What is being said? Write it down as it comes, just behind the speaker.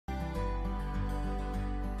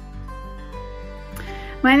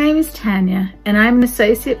My name is Tanya and I'm an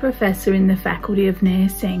Associate Professor in the Faculty of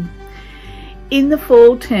Nursing. In the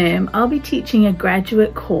fall term, I'll be teaching a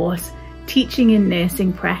graduate course, Teaching in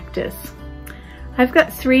Nursing Practice. I've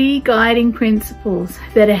got 3 guiding principles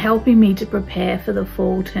that are helping me to prepare for the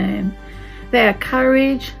fall term. They are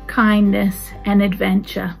courage, kindness and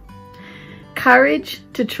adventure. Courage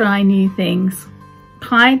to try new things.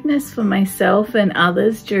 Kindness for myself and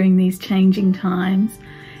others during these changing times.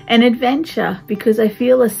 And adventure, because I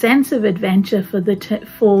feel a sense of adventure for the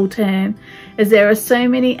fall term, as there are so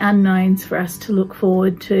many unknowns for us to look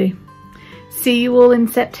forward to. See you all in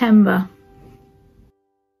September.